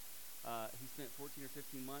spent 14 or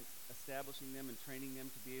 15 months establishing them and training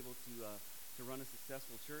them to be able to run a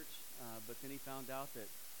successful church. But then he found out that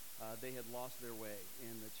they had lost their way,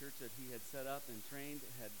 and the church that he had set up and trained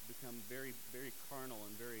had become very, very carnal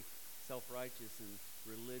and very self-righteous and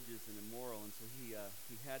religious and immoral. And so he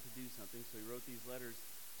had to do something. So he wrote these letters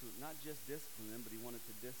to not just discipline them, but he wanted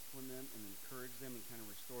to discipline them and encourage them and kind of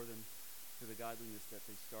restore them to the godliness that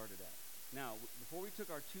they started at. Now, before we took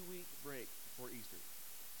our 2-week break before Easter,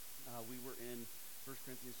 we were in 1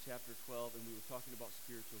 Corinthians chapter 12, and we were talking about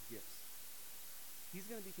spiritual gifts. He's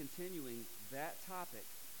going to be continuing that topic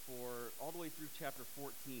for all the way through chapter 14.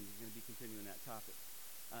 He's going to be continuing that topic.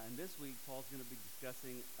 And this week, Paul's going to be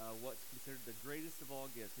discussing what's considered the greatest of all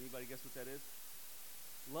gifts. Anybody guess what that is?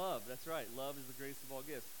 Love. That's right. Love is the greatest of all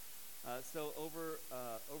gifts. So over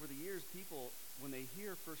the years, people, when they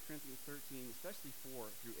hear 1 Corinthians 13, especially 4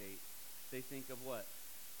 through 8, they think of what?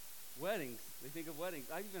 Weddings. They think of weddings.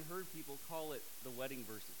 I've even heard people call it the wedding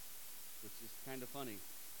verses, which is kind of funny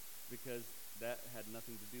because that had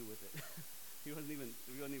nothing to do with it. we wasn't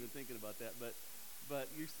even thinking about that. But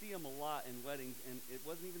you see them a lot in weddings, and it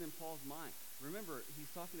wasn't even in Paul's mind. Remember, he's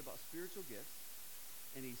talking about spiritual gifts,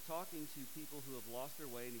 and he's talking to people who have lost their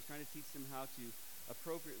way, and he's trying to teach them how to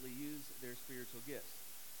appropriately use their spiritual gifts.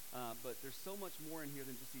 But there's so much more in here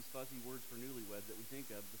than just these fuzzy words for newlyweds that we think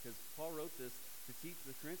of, because Paul wrote this to teach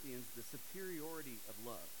the Corinthians the superiority of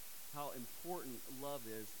love, how important love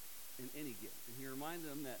is in any gift. And he reminded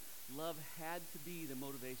them that love had to be the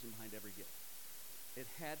motivation behind every gift. It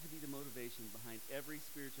had to be the motivation behind every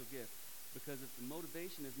spiritual gift, because if love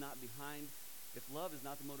is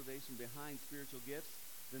not the motivation behind spiritual gifts,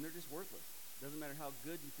 then they're just worthless. Doesn't matter how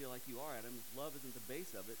good you feel like you are at them. If love isn't the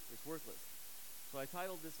base of it, it's worthless. So I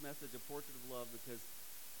titled this message A Portrait of Love because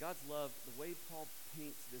God's love, the way Paul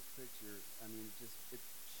paints this picture, it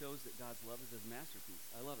shows that God's love is his masterpiece.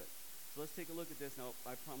 I love it. So let's take a look at this. Now,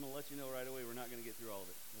 I'm going to let you know right away we're not going to get through all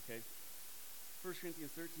of it, okay? 1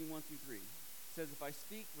 Corinthians 13, 1 through 3 says, "If I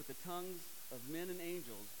speak with the tongues of men and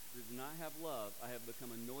angels but do not have love, I have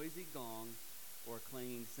become a noisy gong or a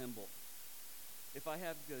clanging cymbal. If I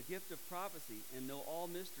have the gift of prophecy and know all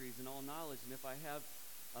mysteries and all knowledge, and if I have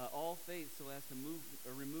all faith so as to move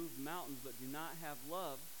or remove mountains but do not have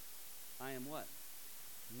love, I am what?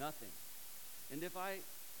 Nothing. And if I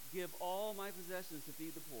give all my possessions to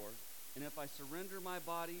feed the poor, and if I surrender my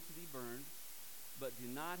body to be burned but do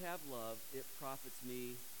not have love, it profits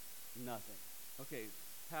me nothing." Okay,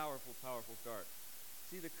 powerful, powerful start.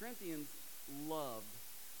 See, the Corinthians loved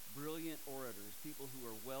brilliant orators, people who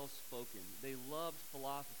were well-spoken. They loved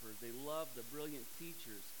philosophers. They loved the brilliant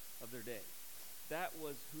teachers of their day. That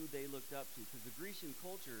was who they looked up to, because the Grecian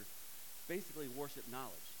culture basically worshiped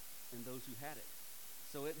knowledge and those who had it.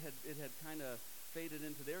 So it had kind of faded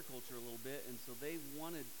into their culture a little bit, and so they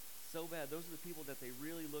wanted so bad. Those are the people that they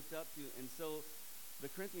really looked up to. And so the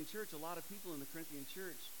Corinthian church, a lot of people in the Corinthian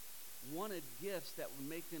church wanted gifts that would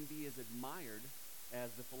make them be as admired as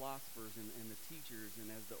the philosophers and the teachers and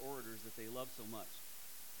as the orators that they loved so much.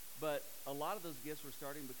 But a lot of those gifts were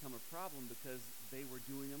starting to become a problem because they were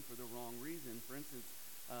doing them for the wrong reason. For instance,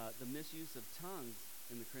 the misuse of tongues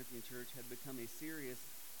in the Corinthian church had become a serious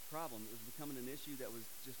problem. It was becoming an issue that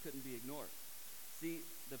just couldn't be ignored. See,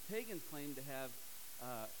 the pagans claimed to have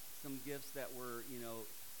some gifts that were,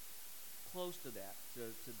 close to that,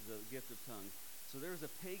 to the gift of tongues. So there was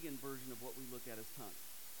a pagan version of what we look at as tongues,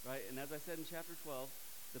 right? And as I said in chapter 12,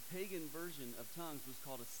 the pagan version of tongues was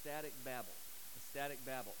called a static babble.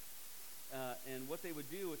 And what they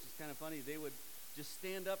would do, which is kind of funny, they would just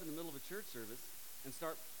stand up in the middle of a church service and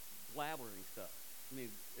start blabbering stuff.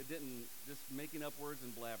 Just making up words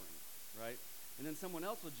and blabbering, right? And then someone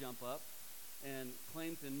else would jump up and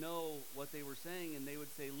claim to know what they were saying, and they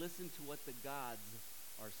would say, "Listen to what the gods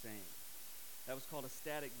are saying." That was called a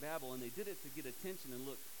static babble, and they did it to get attention and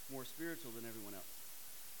look more spiritual than everyone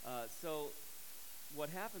else. So what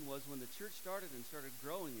happened was, when the church started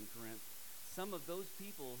growing in Corinth, some of those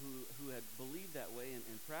people who had believed that way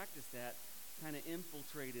and practiced that kind of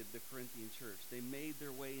infiltrated the Corinthian church. They made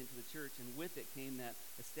their way into the church, and with it came that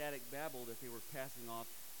ecstatic babble that they were passing off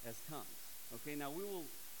as tongues. Okay, now we will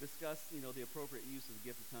discuss, the appropriate use of the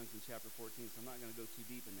gift of tongues in chapter 14, so I'm not going to go too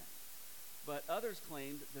deep in that. But others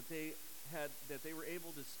claimed that they were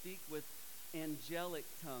able to speak with angelic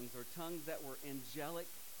tongues, or tongues that were angelic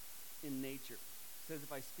in nature. It says,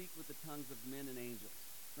 "If I speak with the tongues of men and angels."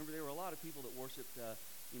 Remember, there were a lot of people that worshipped,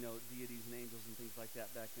 deities and angels and things like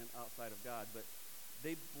that back then outside of God. But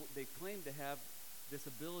they claimed to have this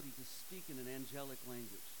ability to speak in an angelic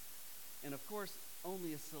language. And of course,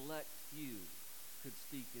 only a select few could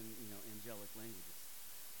speak in, angelic languages.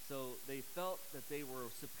 so they felt that they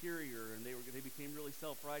were superior, and they became really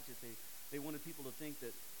self-righteous. They wanted people to think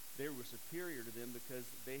that they were superior to them because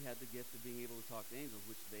they had the gift of being able to talk to angels,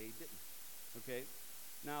 which they didn't. Okay?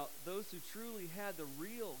 Now, those who truly had the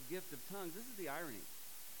real gift of tongues, this is the irony.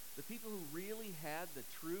 The people who really had the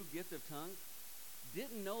true gift of tongues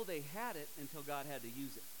didn't know they had it until God had to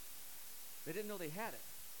use it. They didn't know they had it.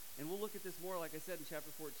 And we'll look at this more, like I said, in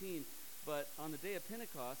chapter 14. But on the day of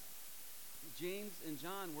Pentecost, James and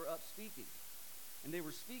John were up speaking. And they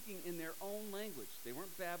were speaking in their own language. They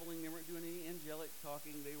weren't babbling. They weren't doing any angelic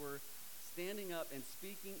talking. They were standing up and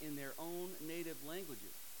speaking in their own native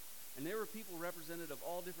languages. And there were people represented of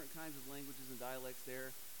all different kinds of languages and dialects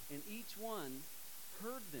there. And each one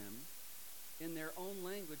heard them in their own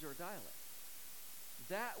language or dialect.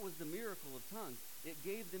 That was the miracle of tongues. It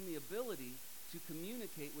gave them the ability to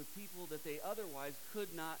communicate with people that they otherwise could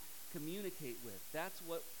not communicate with. That's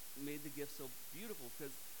what made the gift so beautiful,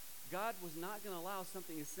 because God was not going to allow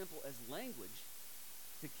something as simple as language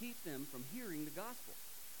to keep them from hearing the gospel.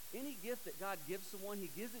 Any gift that God gives someone,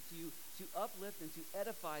 he gives it to you to uplift and to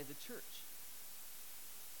edify the church,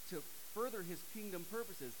 to further his kingdom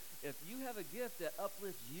purposes. If you have a gift that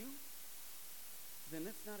uplifts you, then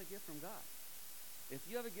it's not a gift from God. If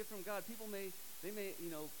you have a gift from God, people may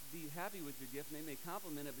be happy with your gift, and they may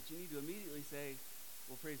compliment it, but you need to immediately say,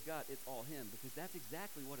 well, praise God, it's all him, because that's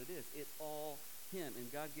exactly what it is. It's all him,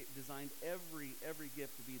 and God designed every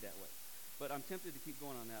gift to be that way. But I'm tempted to keep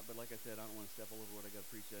going on that, but like I said, I don't want to step all over what I got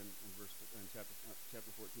to preach in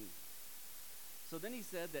chapter 14. So then he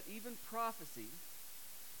said that even prophecy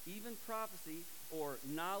or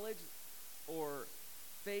knowledge or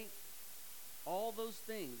faith, all those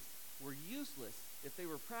things were useless if they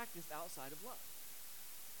were practiced outside of love.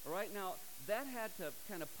 All right, now that had to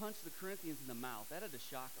kind of punch the Corinthians in the mouth. That had to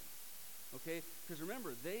shock them. Okay, because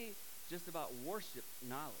remember, they just about worshiped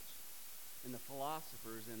knowledge, and the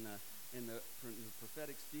philosophers and the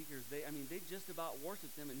prophetic speakers. They just about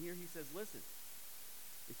worshiped them. And here he says, listen,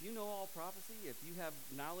 if you know all prophecy, if you have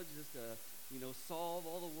knowledge just to solve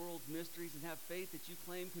all the world's mysteries, and have faith that you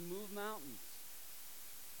claim can move mountains,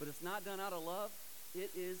 but it's not done out of love, it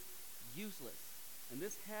is useless. And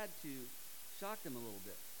this had to shock them a little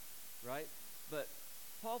bit, right? But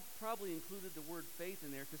Paul probably included the word faith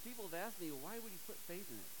in there, because people have asked me, well, why would he put faith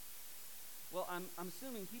in it? Well, I'm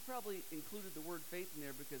assuming he probably included the word faith in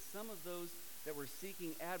there because some of those that were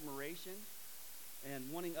seeking admiration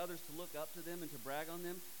and wanting others to look up to them and to brag on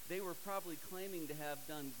them, they were probably claiming to have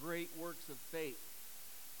done great works of faith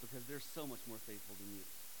because they're so much more faithful than you.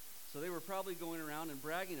 So they were probably going around and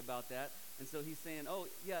bragging about that. And so he's saying, oh,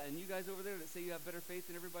 yeah, and you guys over there that say you have better faith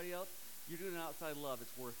than everybody else, you're doing it outside love.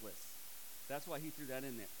 It's worthless. That's why he threw that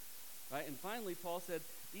in there, right? And finally, Paul said,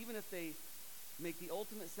 even if they make the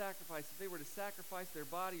ultimate sacrifice, if they were to sacrifice their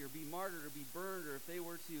body or be martyred or be burned, or if they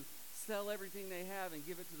were to sell everything they have and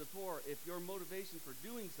give it to the poor, if your motivation for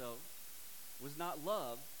doing so was not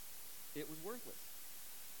love, it was worthless.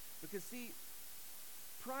 Because, see,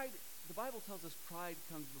 pride, the Bible tells us pride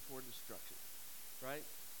comes before destruction, right?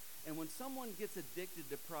 And when someone gets addicted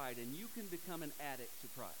to pride, and you can become an addict to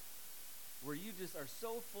pride, where you just are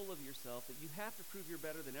so full of yourself that you have to prove you're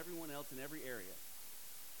better than everyone else in every area.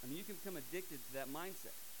 I mean, you can become addicted to that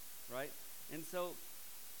mindset, right? And so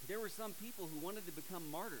there were some people who wanted to become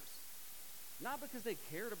martyrs, not because they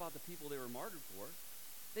cared about the people they were martyred for.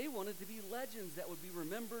 They wanted to be legends that would be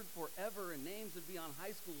remembered forever, and names would be on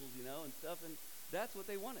high schools, and stuff, and that's what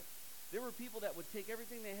they wanted. There were people that would take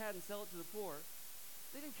everything they had and sell it to the poor.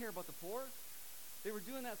 They didn't care about the poor. They were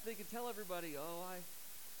doing that so they could tell everybody, oh,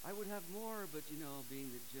 I would have more, but, being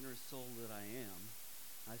the generous soul that I am,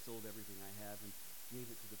 I sold everything I have and gave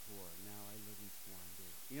it to the poor. Now I live in squander.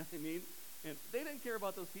 You know what I mean? And they didn't care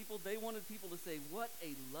about those people. They wanted people to say, what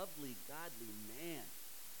a lovely, godly man.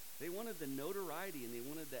 They wanted the notoriety, and they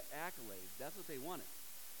wanted the accolades. That's what they wanted.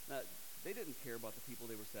 Now, they didn't care about the people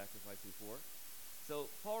they were sacrificing for. So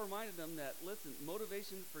Paul reminded them that, listen,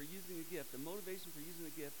 motivation for using a gift, the motivation for using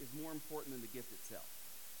a gift is more important than the gift itself.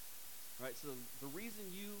 Right? So the reason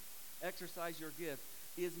you exercise your gift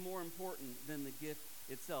is more important than the gift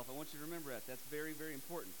itself. I want you to remember that. That's very, very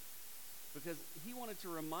important. Because he wanted to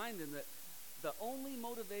remind them that the only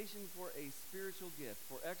motivation for a spiritual gift,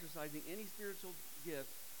 for exercising any spiritual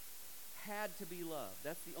gift, had to be love.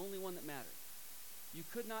 That's the only one that mattered. You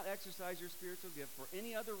could not exercise your spiritual gift for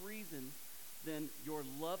any other reason than your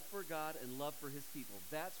love for God and love for his people.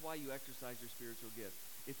 That's why you exercise your spiritual gift.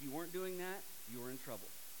 If you weren't doing that, you were in trouble.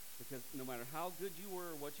 Because no matter how good you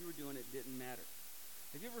were or what you were doing, it didn't matter.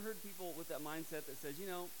 Have you ever heard people with that mindset that says,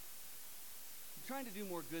 trying to do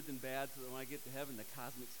more good than bad so that when I get to heaven, the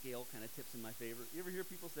cosmic scale kind of tips in my favor. You ever hear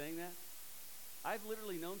people saying that? I've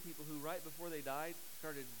literally known people who right before they died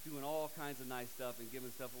started doing all kinds of nice stuff and giving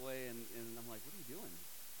stuff away, and I'm like, what are you doing?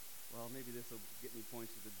 Well, maybe this will get me points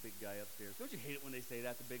with the big guy upstairs. Don't you hate it when they say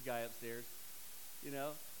that, the big guy upstairs? You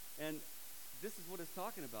know? And this is what it's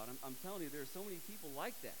talking about. I'm telling you, there are so many people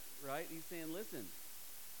like that, right? He's saying, listen,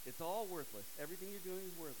 it's all worthless. Everything you're doing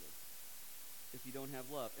is worthless if you don't have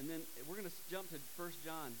love. And then we're going to jump to 1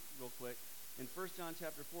 John real quick. In 1 John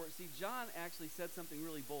chapter 4, see, John actually said something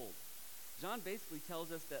really bold. John basically tells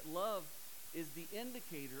us that love is the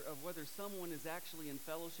indicator of whether someone is actually in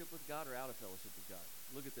fellowship with God or out of fellowship with God.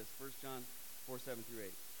 Look at this, 1 John 4, 7 through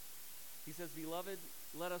 8. He says, beloved,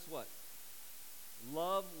 let us what?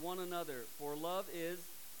 Love one another, for love is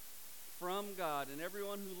from God, and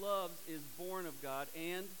everyone who loves is born of God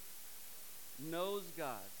and knows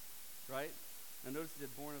God, right? Now notice he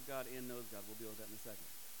said born of God and knows God. We'll deal with that in a second.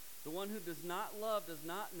 The one who does not love does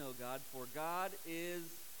not know God, for God is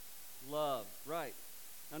love. Right.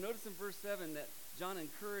 Now notice in verse 7 that John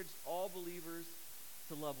encouraged all believers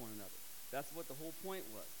to love one another. That's what the whole point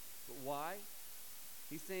was. But why?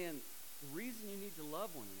 He's saying the reason you need to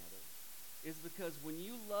love one another is because when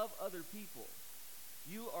you love other people,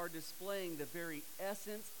 you are displaying the very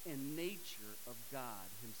essence and nature of God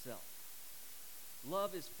himself.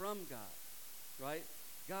 Love is from God, right?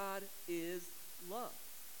 God is love.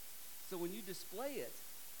 So when you display it,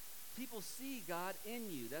 people see God in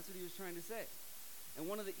you. That's what he was trying to say. And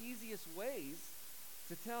one of the easiest ways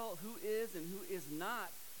to tell who is and who is not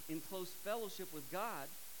in close fellowship with God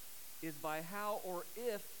is by how or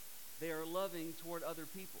if they are loving toward other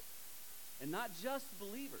people. And not just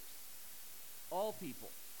believers, all people,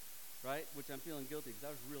 right? Which I'm feeling guilty because I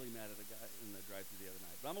was really mad at a guy in the drive-thru the other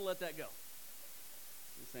night. But I'm going to let that go.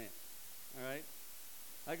 Just saying. All right?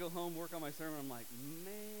 I go home, work on my sermon, I'm like,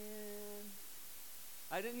 man,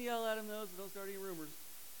 I didn't yell at him though, so don't start any rumors.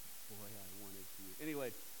 Boy, I wanted to. Anyway,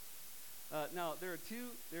 now there are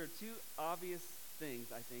two obvious things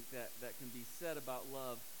I think that can be said about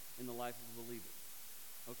love in the life of a believer.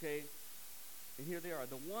 Okay? And here they are.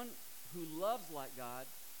 The one who loves like God,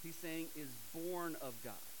 he's saying, is born of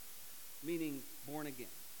God, meaning born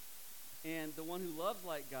again. And the one who loves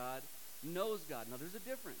like God knows God. Now there's a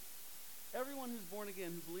difference. Everyone who's born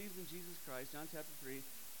again, who believes in Jesus Christ, John chapter 3,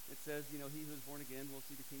 it says, he who is born again will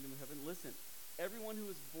see the kingdom of heaven. Listen, everyone who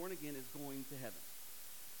is born again is going to heaven.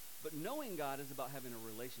 But knowing God is about having a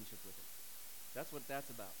relationship with him. That's what that's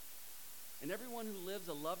about. And everyone who lives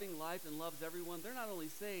a loving life and loves everyone, they're not only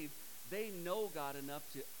saved, they know God enough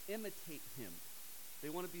to imitate him. They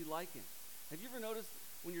want to be like him. Have you ever noticed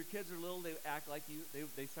when your kids are little, they act like you?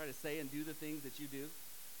 They try to say and do the things that you do?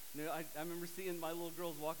 I remember seeing my little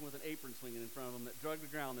girls walking with an apron swinging in front of them that drug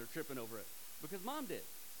the ground. They're tripping over it because mom did,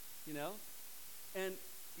 And,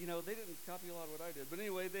 they didn't copy a lot of what I did. But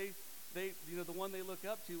anyway, they the one they look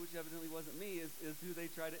up to, which evidently wasn't me, is who they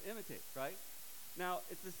try to imitate, right? Now,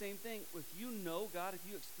 it's the same thing. If you know God, if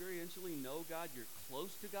you experientially know God, you're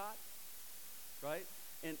close to God, right?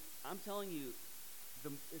 And I'm telling you,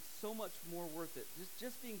 it's so much more worth it.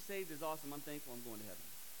 Just being saved is awesome. I'm thankful I'm going to heaven.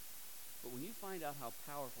 But when you find out how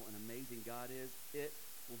powerful and amazing God is, it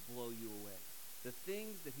will blow you away. The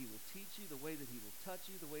things that he will teach you, the way that he will touch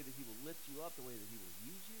you, the way that he will lift you up, the way that he will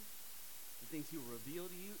use you, the things he will reveal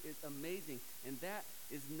to you is amazing. And that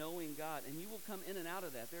is knowing God. And you will come in and out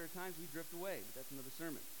of that. There are times we drift away, but that's another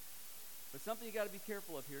sermon. But something you got to be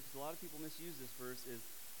careful of here, because a lot of people misuse this verse, is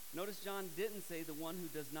notice John didn't say the one who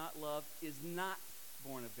does not love is not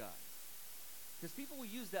born of God. Because people will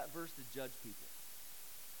use that verse to judge people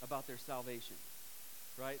about their salvation,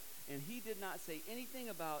 right? And he did not say anything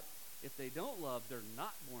about if they don't love, they're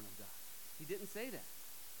not born of God. He didn't say that.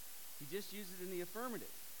 He just used it in the affirmative.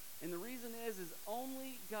 And the reason is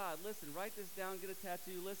only God, listen, write this down, get a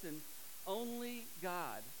tattoo, listen, only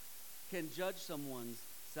God can judge someone's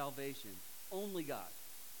salvation. Only God.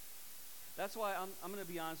 That's why I'm going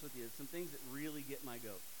to be honest with you. Some things that really get my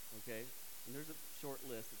goat, okay? And there's a short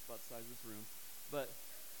list. It's about the size of this room. But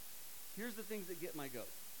here's the things that get my goat.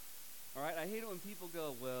 All right? I hate it when people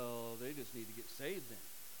go, well, they just need to get saved then.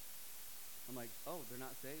 I'm like, oh, they're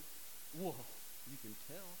not saved? Whoa, you can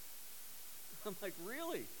tell. I'm like,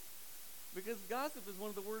 really? Because gossip is one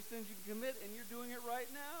of the worst sins you can commit, and you're doing it right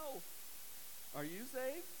now. Are you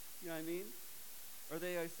saved? You know what I mean? Or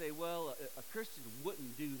they always say, well, a Christian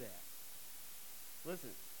wouldn't do that.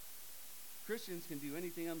 Listen, Christians can do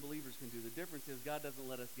anything unbelievers can do. The difference is God doesn't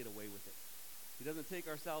let us get away with it. He doesn't take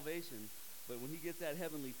our salvation, but when he gets that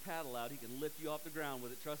heavenly paddle out, he can lift you off the ground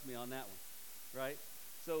with it. Trust me on that one, right?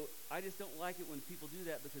 So I just don't like it when people do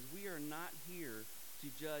that, because we are not here to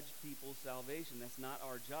judge people's salvation. That's not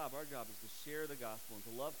our job. Our job is to share the gospel and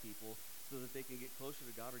to love people so that they can get closer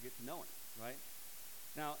to God or get to know Him, right?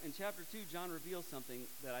 Now, in chapter 2, John reveals something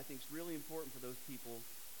that I think is really important for those people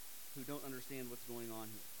who don't understand what's going on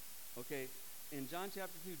here. Okay, in John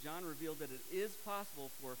chapter 2, John revealed that it is possible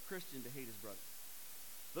for a Christian to hate his brother.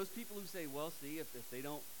 Those people who say, well, see, if they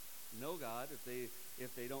don't know God,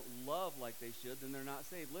 if they don't love like they should, then they're not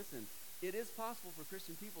saved. Listen, it is possible for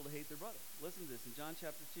Christian people to hate their brother. Listen to this in John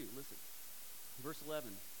chapter 2. Listen, verse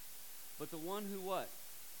 11. But the one who what?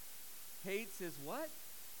 Hates his what?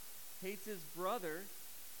 Hates his brother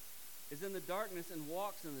is in the darkness and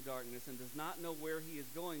walks in the darkness and does not know where he is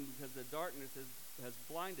going, because the darkness has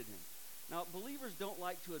blinded him. Now, believers don't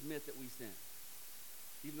like to admit that we sin,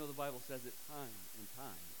 even though the Bible says it time and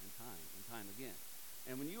time and time and time again.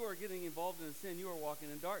 And when you are getting involved in a sin, you are walking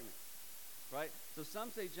in darkness, right? So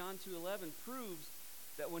some say John 2:11 proves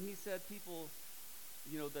that when he said people,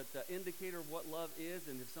 that the indicator of what love is,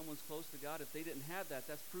 and if someone's close to God, if they didn't have that,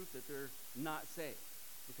 that's proof that they're not saved,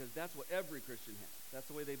 because that's what every Christian has. That's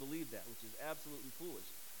the way they believe that, which is absolutely foolish.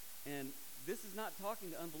 And this is not talking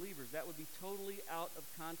to unbelievers. That would be totally out of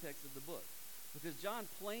context of the book, because John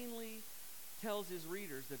plainly tells his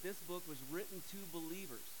readers that this book was written to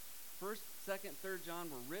believers. 1st, 2nd, 3rd John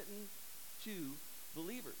were written to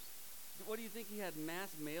believers. What do you think, he had mass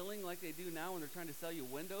mailing like they do now when they're trying to sell you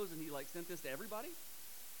windows, and he sent this to everybody?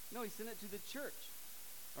 No, he sent it to the church.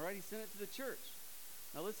 All right, he sent it to the church.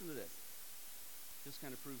 Now listen to this. This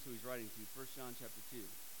kind of proves who he's writing to. 1 John chapter 2,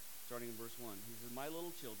 starting in verse 1. He says, my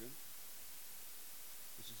little children,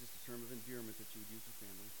 which is just a term of endearment that you would use for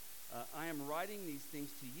family, I am writing these things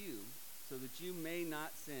to you so that you may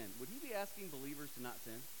not sin. Would he be asking believers to not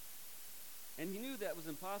sin? And he knew that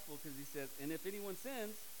was impossible, because he says, and if anyone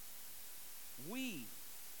sins, we.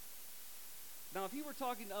 Now, if he were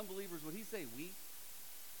talking to unbelievers, would he say we?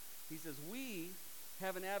 He says, we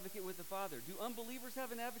have an advocate with the Father. Do unbelievers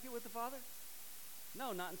have an advocate with the Father?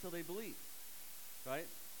 No, not until they believe, right?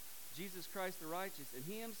 Jesus Christ the righteous, and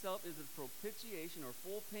he himself is the propitiation, or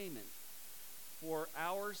full payment, for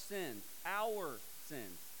our sins. Our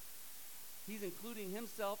sins. He's including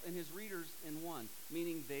himself and his readers in one,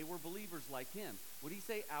 meaning they were believers like him. Would he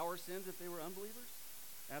say our sins if they were unbelievers?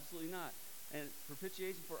 Absolutely not. And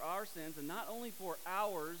propitiation for our sins, and not only for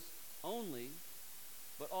ours only,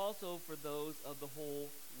 but also for those of the whole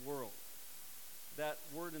world. That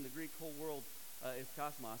word in the Greek, whole world, is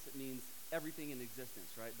cosmos. It means everything in existence,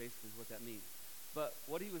 right? Basically is what that means. But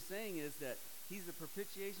what he was saying is that he's the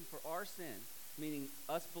propitiation for our sin, meaning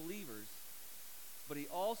us believers, but he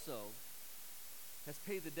also has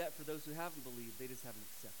paid the debt for those who haven't believed. They just haven't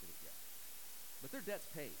accepted it yet. But their debt's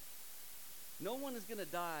paid. No one is going to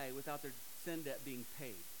die without their sin debt being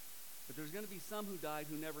paid. But there's going to be some who died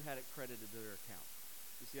who never had it credited to their account.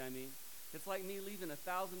 You see what I mean? It's like me leaving $1,000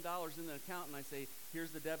 in an account, and I say,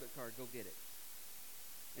 here's the debit card, go get it.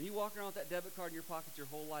 And you walk around with that debit card in your pocket your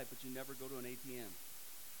whole life, but you never go to an ATM.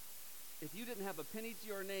 If you didn't have a penny to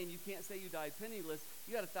your name, you can't say you died penniless.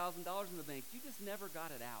 You had $1,000 in the bank. You just never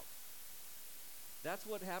got it out. That's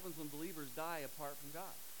what happens when believers die apart from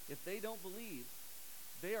God. If they don't believe,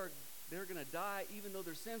 they're going to die even though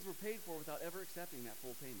their sins were paid for without ever accepting that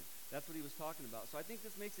full payment. That's what he was talking about. So I think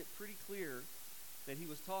this makes it pretty clear that he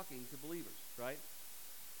was talking to believers, right?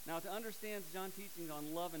 Now, to understand John's teachings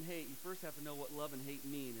on love and hate, you first have to know what love and hate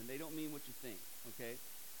mean, and they don't mean what you think, okay?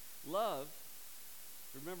 Love,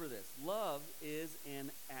 remember this, love is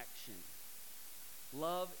an action.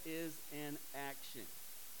 Love is an action,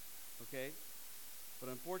 okay? But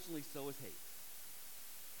unfortunately, so is hate.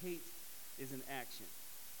 Hate is an action.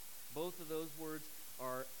 Both of those words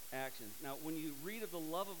are actions. Now, when you read of the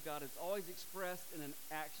love of God, it's always expressed in an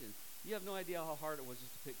action. You have no idea how hard it was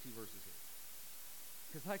just to pick 2 verses here.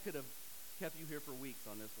 Because I could have kept you here for weeks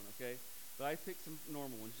on this one, okay? But I picked some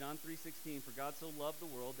normal ones. John 3:16, for God so loved the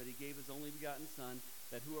world that he gave his only begotten Son,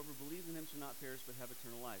 that whoever believes in him shall not perish but have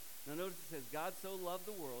eternal life. Now notice it says, God so loved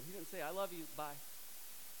the world. He didn't say, I love you, bye.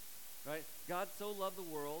 Right? God so loved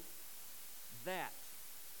the world that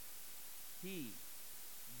he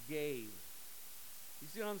gave. You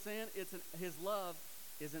see what I'm saying? His love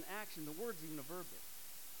is an action. The word's even a verb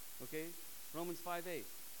there. Okay? Romans 5:8.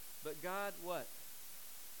 But God what?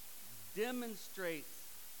 Demonstrates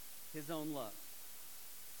his own love.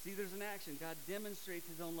 See, there's an action. God demonstrates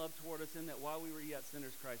his own love toward us in that while we were yet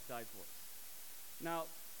sinners, Christ died for us. Now,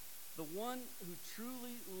 the one who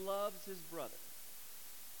truly loves his brother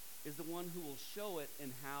is the one who will show it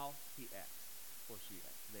in how he acts, or she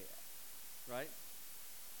acts, they act, right?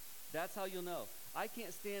 That's how you'll know. I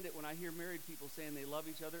can't stand it when I hear married people saying they love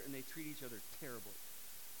each other and they treat each other terribly.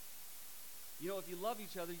 You know, if you love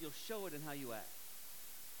each other, you'll show it in how you act.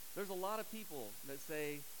 There's a lot of people that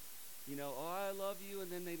say, you know, oh, I love you,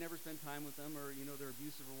 and then they never spend time with them, or, you know, they're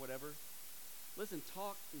abusive or whatever. Listen,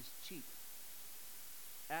 talk is cheap.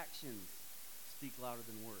 Actions speak louder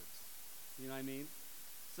than words. You know what I mean?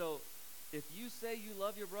 So if you say you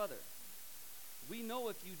love your brother, we know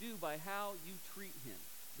if you do by how you treat him,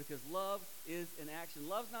 because love is an action.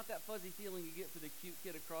 Love's not that fuzzy feeling you get for the cute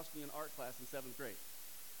kid across from you in art class in 7th grade,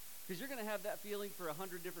 because you're going to have that feeling for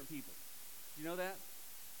 100 different people. Do you know that?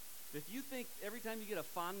 If you think every time you get a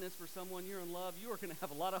fondness for someone you're in love, you are going to have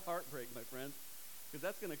a lot of heartbreak, my friend, because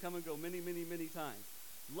that's going to come and go many, many, many times.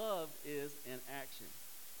 Love is an action.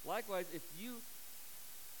 Likewise, if you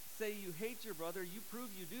say you hate your brother, you prove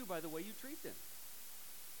you do by the way you treat them.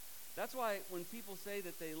 That's why when people say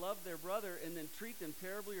that they love their brother and then treat them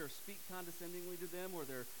terribly or speak condescendingly to them, or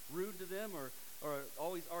they're rude to them, or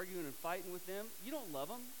always arguing and fighting with them, you don't love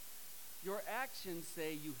them. Your actions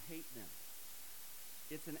say you hate them.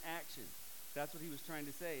 It's an action. That's what he was trying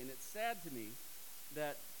to say. And it's sad to me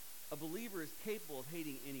that a believer is capable of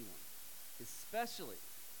hating anyone, especially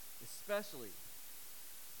the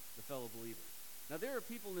fellow believer. Now, there are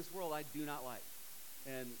people in this world I do not like,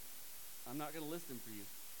 and I'm not going to list them for you,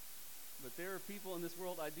 but there are people in this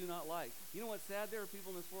world I do not like. You know what's sad? There are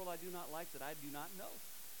people in this world I do not like that I do not know.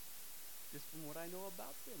 Just from what I know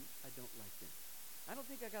about them, I don't like them. I don't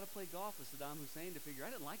think I got to play golf with Saddam Hussein to figure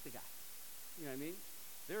I didn't like the guy. You know what I mean?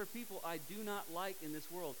 There are people I do not like in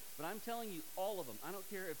this world, but I'm telling you, all of them. I don't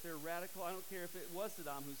care if they're radical. I don't care if it was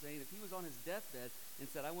Saddam Hussein. If he was on his deathbed and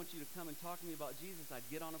said, I want you to come and talk to me about Jesus, I'd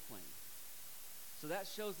get on a plane. So that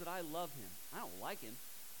shows that I love him. I don't like him,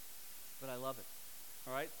 but I love it.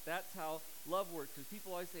 All right? That's how love works. Because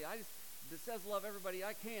people always say, it says love everybody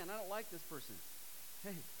I can. I don't like this person.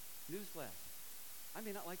 Hey, newsflash. I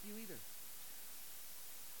may not like you either.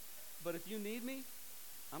 But if you need me,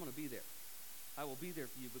 I'm going to be there. I will be there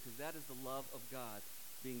for you, because that is the love of God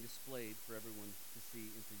being displayed for everyone to see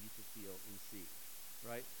and for you to feel and see.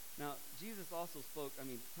 Right? Now, Jesus also spoke,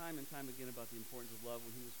 time and time again about the importance of love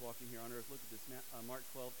when he was walking here on earth. Look at this, Mark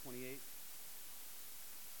 12:28.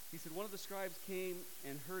 He said, one of the scribes came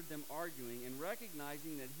and heard them arguing, and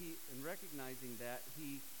recognizing that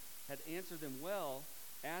he had answered them well,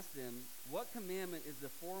 asked them, what commandment is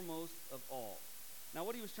the foremost of all? Now,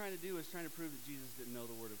 what he was trying to do is trying to prove that Jesus didn't know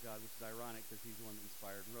the Word of God, which is ironic because he's the one that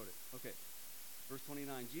inspired and wrote it. Okay, verse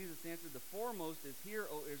 29. Jesus answered, the foremost is, hear,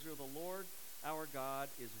 O Israel, the Lord our God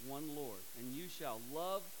is one Lord, and you shall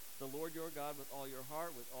love the Lord your God with all your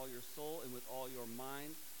heart, with all your soul, and with all your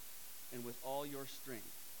mind, and with all your strength.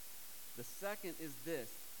 The second is this,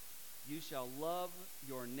 you shall love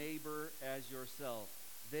your neighbor as yourself.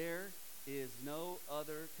 There is no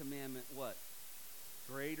other commandment, what?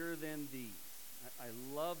 Greater than these. I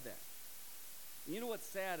love that. And you know what's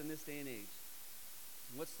sad in this day and age?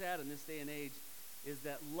 What's sad in this day and age is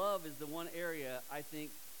that love is the one area I think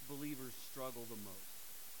believers struggle the most.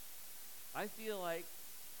 I feel like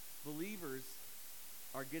believers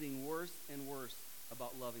are getting worse and worse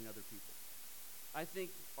about loving other people. I think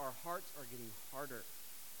our hearts are getting harder.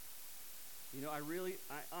 You know, I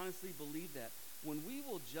honestly believe that. When we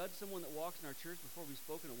will judge someone that walks in our church before we've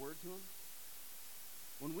spoken a word to them,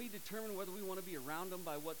 when we determine whether we want to be around them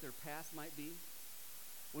by what their past might be,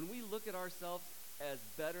 when we look at ourselves as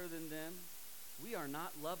better than them, we are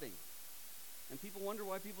not loving. And people wonder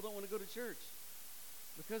why people don't want to go to church.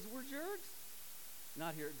 Because we're jerks.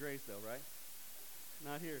 Not here at Grace, though, right?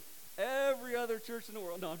 Not here. Every other church in the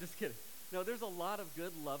world. No, I'm just kidding. No, there's a lot of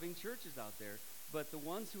good, loving churches out there. But the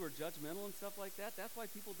ones who are judgmental and stuff like that, that's why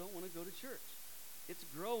people don't want to go to church. It's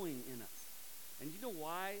growing in us. And you know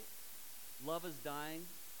why love is dying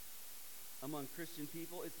among Christian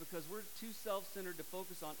people? It's because we're too self-centered to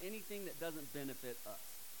focus on anything that doesn't benefit us.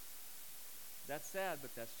 That's sad,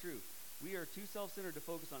 but that's true. We are too self-centered to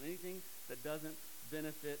focus on anything that doesn't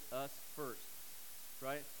benefit us first,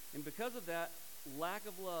 right? And because of that lack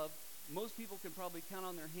of love, most people can probably count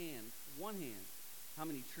on their hand, one hand, how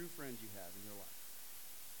many true friends you have in your life.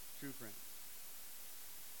 True friends.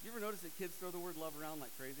 You ever notice that kids throw the word love around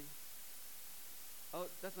like crazy? Oh,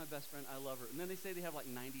 that's my best friend. I love her. And then they say they have like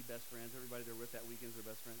 90 best friends. Everybody they're with that weekend is their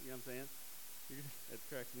best friend. You know what I'm saying? That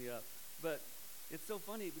cracks me up. But it's so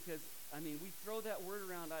funny because, we throw that word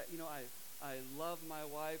around. I love my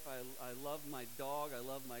wife. I love my dog. I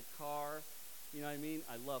love my car. You know what I mean?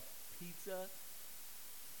 I love pizza.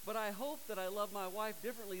 But I hope that I love my wife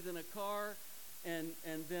differently than a car and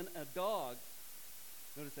then a dog.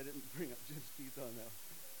 Notice I didn't bring up Jim's pizza on that.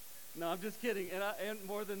 No, I'm just kidding. And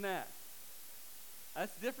more than that.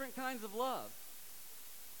 That's different kinds of love.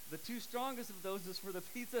 The two strongest of those is for the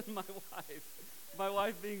pizza and my wife. My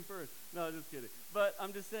wife being first. No, just kidding. But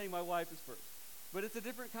I'm just saying my wife is first. But it's a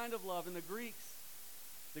different kind of love. And the Greeks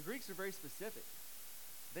are very specific.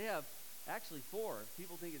 They have actually 4.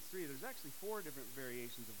 People think it's 3. There's actually 4 different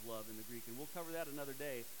variations of love in the Greek. And we'll cover that another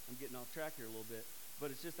day. I'm getting off track here a little bit.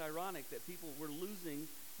 But it's just ironic that people were losing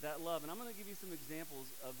that love. And I'm going to give you some examples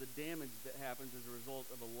of the damage that happens as a result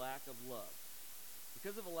of a lack of love.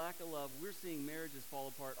 Because of a lack of love, we're seeing marriages fall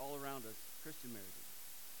apart all around us. Christian marriages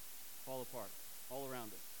fall apart all around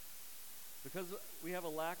us. Because we have a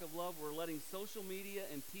lack of love, we're letting social media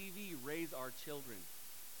and TV raise our children.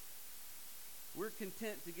 We're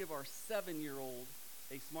content to give our 7-year-old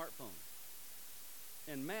a smartphone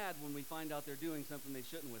and mad when we find out they're doing something they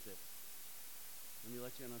shouldn't with it. Let me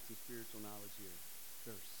let you in on some spiritual knowledge here.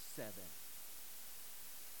 They're 7.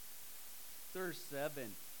 They're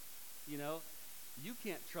 7. You know, you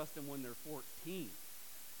can't trust them when they're 14.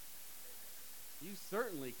 You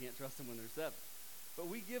certainly can't trust them when they're 7. But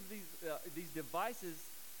we give these devices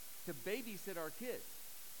to babysit our kids.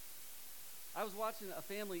 I was watching a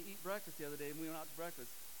family eat breakfast the other day, and we went out to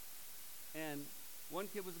breakfast. And one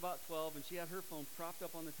kid was about 12, and she had her phone propped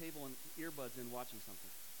up on the table and earbuds in watching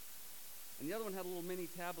something. And the other one had a little mini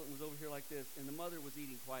tablet and was over here like this, and the mother was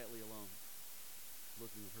eating quietly alone,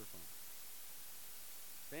 looking at her phone.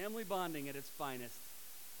 Family bonding at its finest.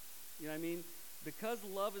 You know what I mean? Because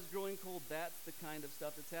love is growing cold, that's the kind of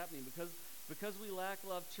stuff that's happening. Because we lack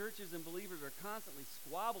love, churches and believers are constantly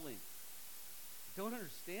squabbling. Don't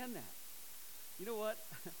understand that. You know what?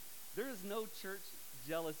 There is no church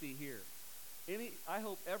jealousy here. I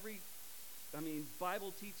hope every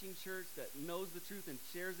Bible teaching church that knows the truth and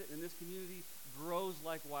shares it in this community grows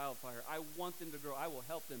like wildfire. I want them to grow. I will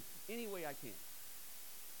help them any way I can.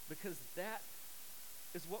 Because that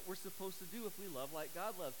is what we're supposed to do if we love like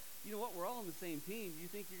God loves. You know what? We're all on the same team. You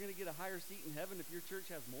think you're going to get a higher seat in heaven if your church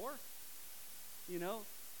has more? You know?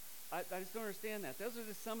 I just don't understand that. Those are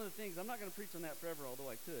just some of the things. I'm not going to preach on that forever, although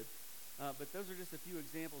I could. But those are just a few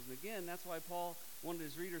examples. And again, that's why Paul wanted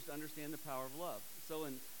his readers to understand the power of love. So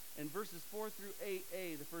in verses 4 through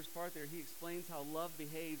 8a, the first part there, he explains how love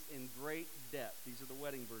behaves in great depth. These are the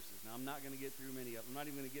wedding verses. Now, I'm not going to get through many of them. I'm not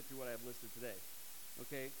even going to get through what I have listed today.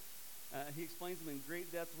 Okay? He explains them in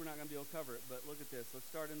great depth. We're not going to be able to cover it. But look at this. Let's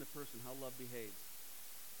start in the person, how love behaves.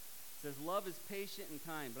 It says, love is patient and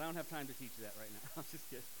kind. But I don't have time to teach that right now. I'm just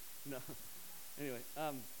kidding. No. Anyway,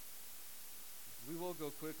 we will go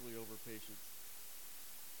quickly over patience.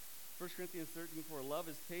 1 Corinthians 13:4, love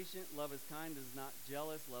is patient, love is kind, is not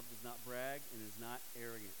jealous, love does not brag, and is not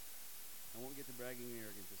arrogant. I won't get to bragging and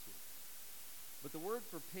arrogant this week. But the word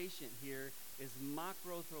for patient here is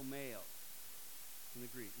makrothromeo in the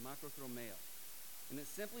Greek, makrothromeo. And it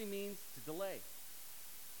simply means to delay.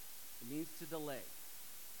 It means to delay.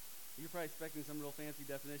 You're probably expecting some real fancy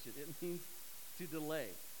definition. It means to delay.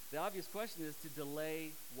 The obvious question is to delay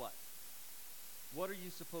what? What are you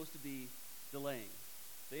supposed to be delaying?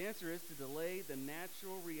 The answer is to delay the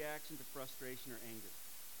natural reaction to frustration or anger.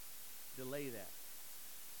 Delay that.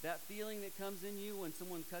 That feeling that comes in you when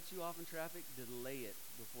someone cuts you off in traffic, delay it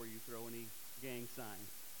before you throw any gang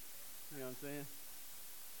signs. You know what I'm saying?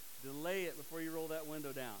 Delay it before you roll that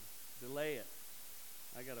window down. Delay it.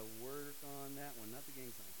 I got to work on that one, not the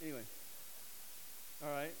gang signs. Anyway.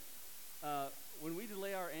 All right. When we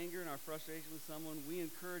delay our anger and our frustration with someone, we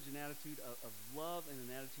encourage an attitude of love and an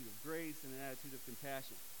attitude of grace and an attitude of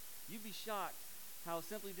compassion. You'd be shocked how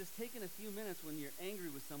simply just taking a few minutes when you're angry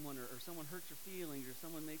with someone or someone hurts your feelings or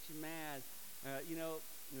someone makes you mad, and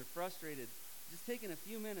you're frustrated, just taking a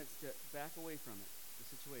few minutes to back away from it, the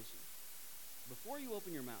situation, before you open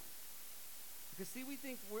your mouth. Because see, we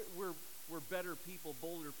think we're better people,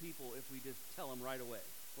 bolder people if we just tell them right away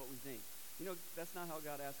what we think. You know, that's not how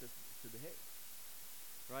God asks us to behave,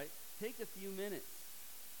 right? Take a few minutes,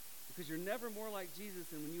 because you're never more like Jesus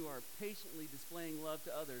than when you are patiently displaying love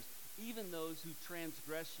to others, even those who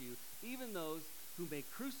transgress you, even those who may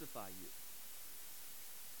crucify you.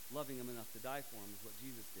 Loving them enough to die for them is what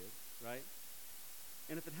Jesus did, right?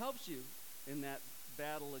 And if it helps you in that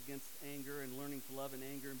battle against anger and learning to love in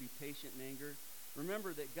anger and be patient in anger,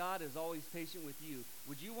 remember that God is always patient with you.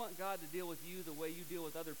 Would you want God to deal with you the way you deal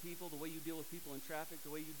with other people, the way you deal with people in traffic, the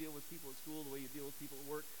way you deal with people at school, the way you deal with people at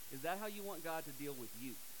work? Is that how you want God to deal with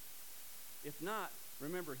you? If not,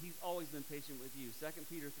 remember, he's always been patient with you. 2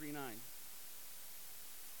 Peter 3:9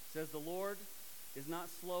 says, the Lord is not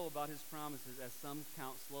slow about his promises, as some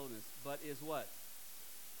count slowness, but is what?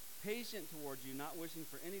 Patient towards you, not wishing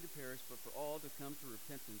for any to perish, but for all to come to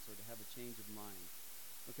repentance or to have a change of mind.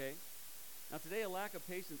 Okay? Now today, a lack of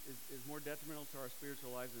patience is more detrimental to our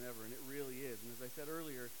spiritual lives than ever, and it really is. And as I said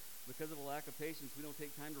earlier, because of a lack of patience, we don't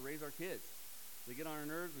take time to raise our kids. They get on our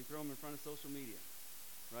nerves, we throw them in front of social media,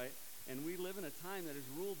 right? And we live in a time that is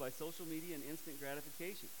ruled by social media and instant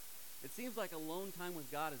gratification. It seems like alone time with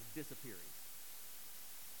God is disappearing.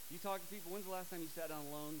 You talk to people, when's the last time you sat down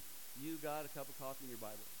alone, you got a cup of coffee and your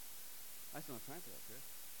Bible? I still don't have time for that, Chris.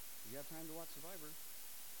 You have time to watch Survivor,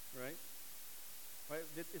 right? Right?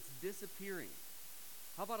 It's disappearing.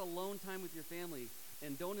 How about alone time with your family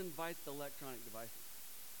and don't invite the electronic devices?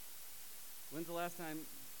 When's the last time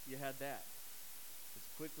you had that? It's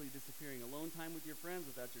quickly disappearing. Alone time with your friends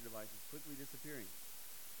without your devices, quickly disappearing.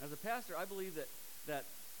 As a pastor, I believe that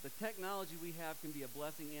the technology we have can be a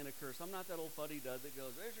blessing and a curse. I'm not that old fuddy-dud that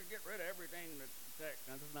goes, they should get rid of everything that's tech.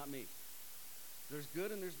 Now, that's not me. There's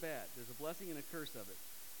good and there's bad. There's a blessing and a curse of it.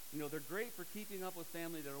 You know, they're great for keeping up with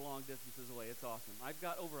family that are long distances away. It's awesome. I've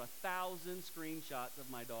got over 1,000 screenshots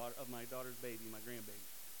of my daughter's baby, my grandbaby.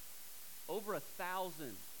 Over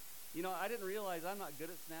 1,000. You know, I didn't realize I'm not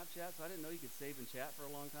good at Snapchat, so I didn't know you could save and chat for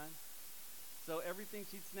a long time. So everything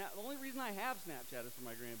she'd snap. The only reason I have Snapchat is for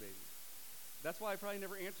my grandbaby. That's why I probably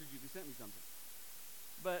never answered you if you sent me something.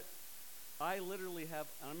 But I literally have,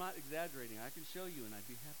 and I'm not exaggerating, I can show you and I'd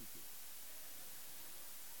be happy to.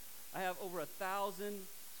 I have over 1,000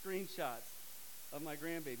 screenshots of my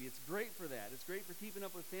grandbaby. It's great for that. It's great for keeping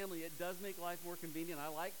up with family. It does make life more convenient. I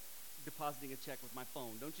like depositing a check with my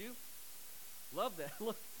phone, don't you? Love that.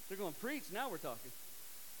 Look, they're going, preach, now we're talking.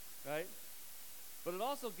 Right? But it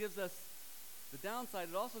also gives us, the downside,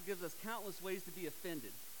 it also gives us countless ways to be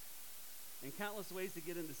offended and countless ways to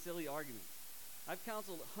get into silly arguments. I've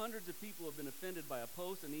counseled hundreds of people who have been offended by a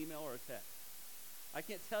post, an email, or a text. I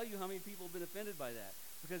can't tell you how many people have been offended by that.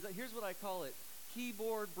 Because here's what I call it,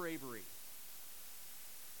 keyboard bravery.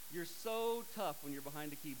 You're so tough when you're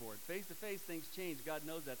behind a keyboard. Face-to-face, things change. God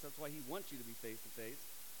knows that. So that's why he wants you to be face-to-face.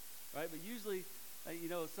 Right? But usually,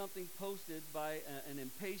 something posted by an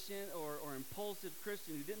impatient or impulsive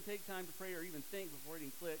Christian who didn't take time to pray or even think before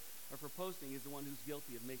hitting click or for posting is the one who's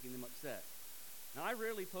guilty of making them upset. Now, I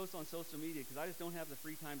rarely post on social media because I just don't have the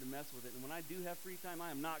free time to mess with it. And when I do have free time,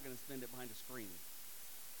 I am not going to spend it behind a screen.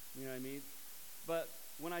 You know what I mean? But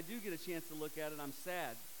when I do get a chance to look at it, I'm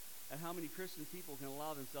sad at how many Christian people can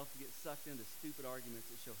allow themselves to get sucked into stupid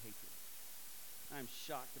arguments that show hatred. I'm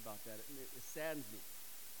shocked about that. It saddens me.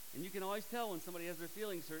 And you can always tell when somebody has their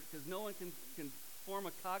feelings hurt because no one can form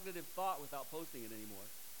a cognitive thought without posting it anymore.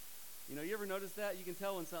 You know, you ever notice that? You can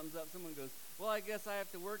tell when something's up. Someone goes, well, I guess I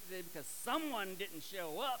have to work today because someone didn't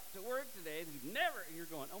show up to work today. And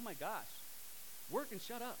you're going, oh my gosh, work and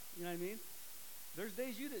shut up. You know what I mean? There's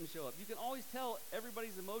days you didn't show up. You can always tell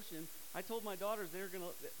everybody's emotion. I told my daughters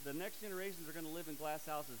the next generations are going to live in glass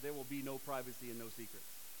houses. There will be no privacy and no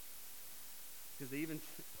secrets. Because they even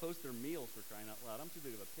post their meals, for crying out loud. I'm too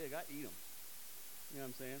big of a pig. I eat them. You know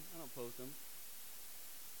what I'm saying? I don't post them.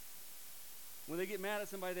 When they get mad at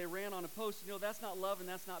somebody, they ran on a post. You know, that's not love and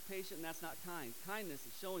that's not patient and that's not kind. Kindness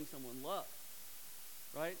is showing someone love.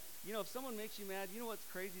 Right? You know, if someone makes you mad, you know what's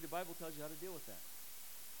crazy? The Bible tells you how to deal with that.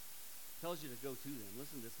 It tells you to go to them.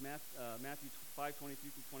 Listen to this, Matthew 5:23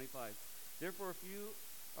 through 25. Therefore, if you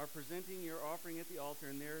are presenting your offering at the altar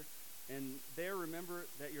and there remember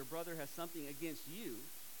that your brother has something against you,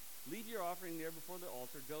 leave your offering there before the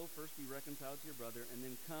altar. Go first be reconciled to your brother, and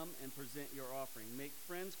then come and present your offering. Make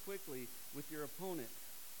friends quickly with your opponent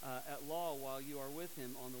at law while you are with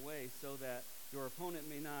him on the way, so that your opponent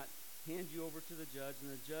may not hand you over to the judge,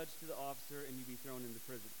 and the judge to the officer, and you be thrown into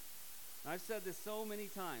prison. Now, I've said this so many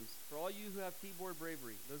times. For all you who have keyboard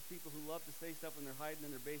bravery, those people who love to say stuff when they're hiding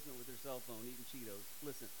in their basement with their cell phone, eating Cheetos,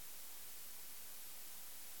 listen.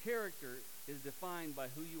 Character is defined by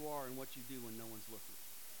who you are and what you do when no one's looking.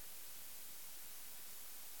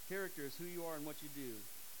 Character is who you are and what you do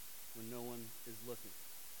when no one is looking.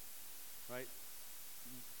 Right?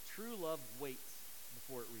 True love waits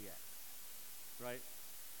before it reacts. Right?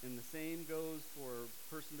 And the same goes for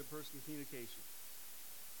person-to-person communication.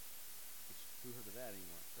 Who heard of that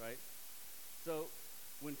anymore, right? So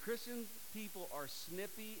when Christian people are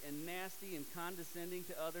snippy and nasty and condescending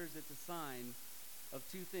to others, it's a sign of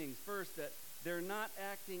two things. First, that they're not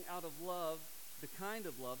acting out of love, the kind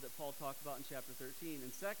of love that Paul talked about in chapter 13.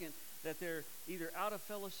 And second, that they're either out of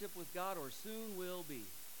fellowship with God or soon will be.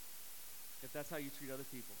 If that's how you treat other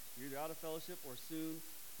people. You're either out of fellowship or soon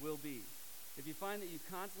will be. If you find that you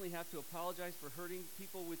constantly have to apologize for hurting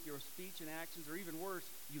people with your speech and actions, or even worse,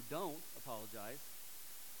 you don't apologize,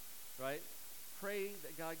 right? Pray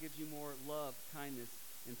that God gives you more love, kindness,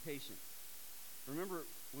 and patience. Remember,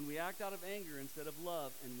 when we act out of anger instead of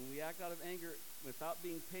love, and when we act out of anger without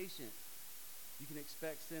being patient, you can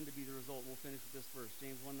expect sin to be the result. We'll finish with this verse,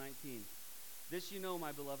 James 1:19. This you know,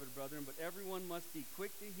 my beloved brethren, but everyone must be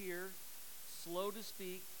quick to hear, slow to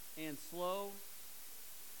speak, and slow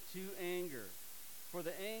to anger. For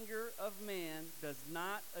the anger of man does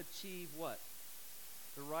not achieve what?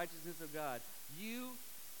 The righteousness of God. You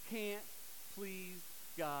can't please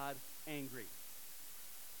God angry.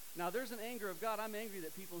 Now, there's an anger of God. I'm angry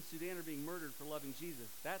that people in Sudan are being murdered for loving Jesus.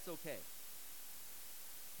 That's okay.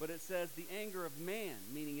 But it says the anger of man,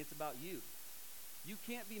 meaning it's about you. You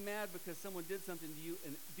can't be mad because someone did something to you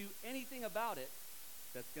and do anything about it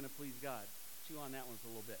that's going to please God. Chew on that one for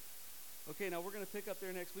a little bit. Okay, now we're going to pick up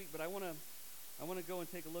there next week, but I want to go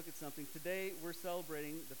and take a look at something. Today, we're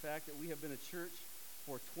celebrating the fact that we have been a church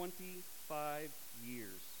for 25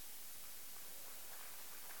 years.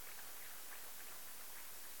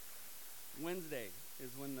 Wednesday is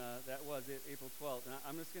when that was, April 12th. And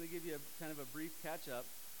I'm just going to give you kind of a brief catch-up.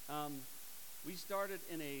 We started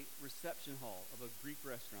in a reception hall of a Greek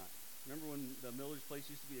restaurant. Remember when the Miller's Place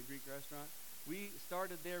used to be a Greek restaurant? We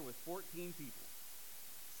started there with 14 people,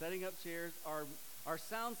 setting up chairs. Our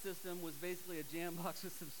sound system was basically a jam box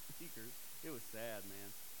with some speakers. It was sad,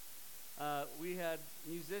 man. We had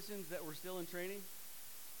musicians that were still in training,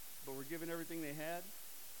 but were given everything they had,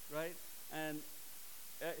 right? And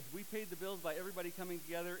we paid the bills by everybody coming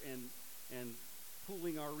together and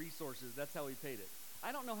pooling our resources. That's how we paid it.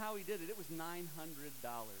 I don't know how we did it. It was $900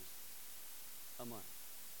 a month.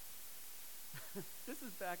 This is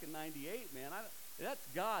back in 98, man. That's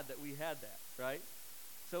God that we had that, right?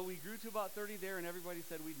 So we grew to about 30 there, and everybody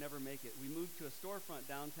said we'd never make it. We moved to a storefront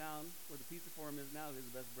downtown where the Pizza Forum is now. It's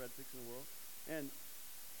the best breadsticks in the world. And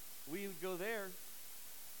we would go there,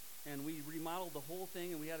 and we remodeled the whole thing,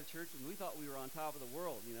 and we had a church, and we thought we were on top of the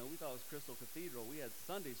world. You know, we thought it was Crystal Cathedral. We had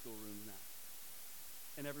Sunday school rooms now.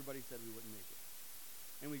 And everybody said we wouldn't make it.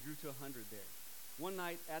 And we grew to 100 there. One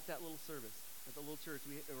night at that little service, at the little church,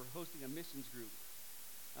 we were hosting a missions group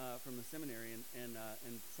from the seminary, and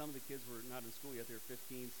some of the kids were not in school yet. They were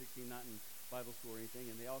 15, 16, not in Bible school or anything,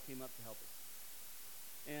 and they all came up to help us.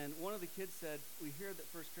 And one of the kids said, we hear that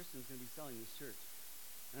First Christian is going to be selling this church.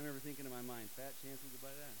 And I remember thinking in my mind, fat chance we could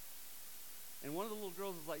buy that. And one of the little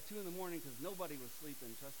girls was like 2 in the morning because nobody was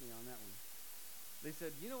sleeping. Trust me on that one. They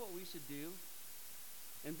said, you know what we should do?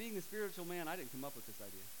 And being the spiritual man, I didn't come up with this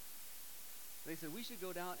idea. They said, we should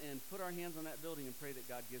go down and put our hands on that building and pray that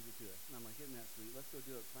God gives it to us. And I'm like, isn't that sweet? Let's go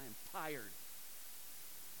do it because I am tired.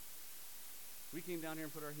 We came down here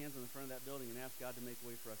and put our hands on the front of that building and asked God to make a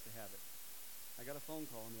way for us to have it. I got a phone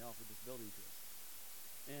call and they offered this building to us.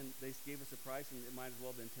 And they gave us a price, and it might as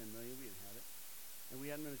well have been $10 million. We didn't have it. And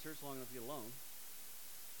we hadn't been in church long enough to get a loan.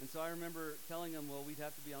 And so I remember telling them, well, we'd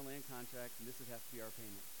have to be on land contract, and this would have to be our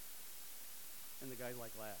payment. And the guy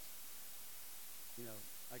laughed. You know,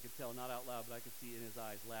 I could tell, not out loud, but I could see in his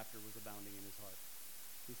eyes, laughter was abounding in his heart.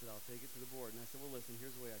 He said, I'll take it to the board. And I said, well, listen,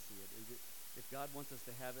 here's the way I see it. If God wants us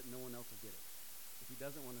to have it, no one else will get it. If he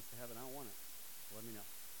doesn't want us to have it, I don't want it. So let me know.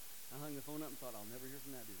 I hung the phone up and thought, I'll never hear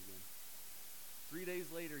from that dude again. 3 days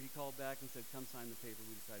later, he called back and said, come sign the paper.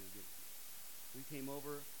 We decided to give it to you. We came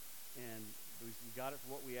over, and we got it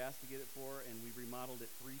for what we asked to get it for, and we remodeled it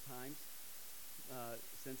 3 times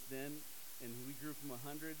since then. And we grew from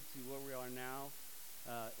 100 to where we are now.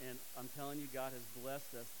 And I'm telling you, God has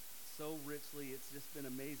blessed us so richly. It's just been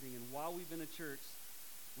amazing. And while we've been a church,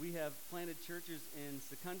 we have planted churches in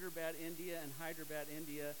Secunderabad, India, and Hyderabad,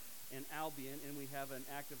 India, and Albion. And we have an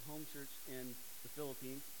active home church in the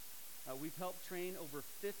Philippines. We've helped train over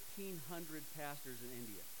 1,500 pastors in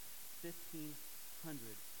India. 1,500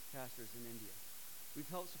 pastors in India. We've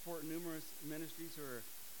helped support numerous ministries who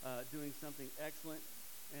are doing something excellent,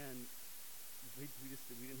 and we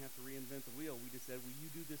didn't have to reinvent the wheel. We just said, well, you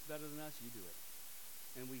do this better than us, you do it.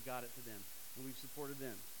 And we got it to them, and we've supported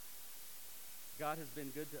them. God has been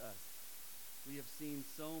good to us. We have seen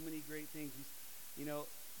so many great things. You know,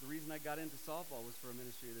 the reason I got into softball was for a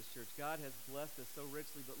ministry of this church. God has blessed us so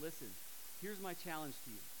richly. But listen, here's my challenge to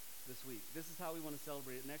you this week. This is how we want to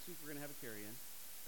celebrate it. Next week we're going to have a carry-in.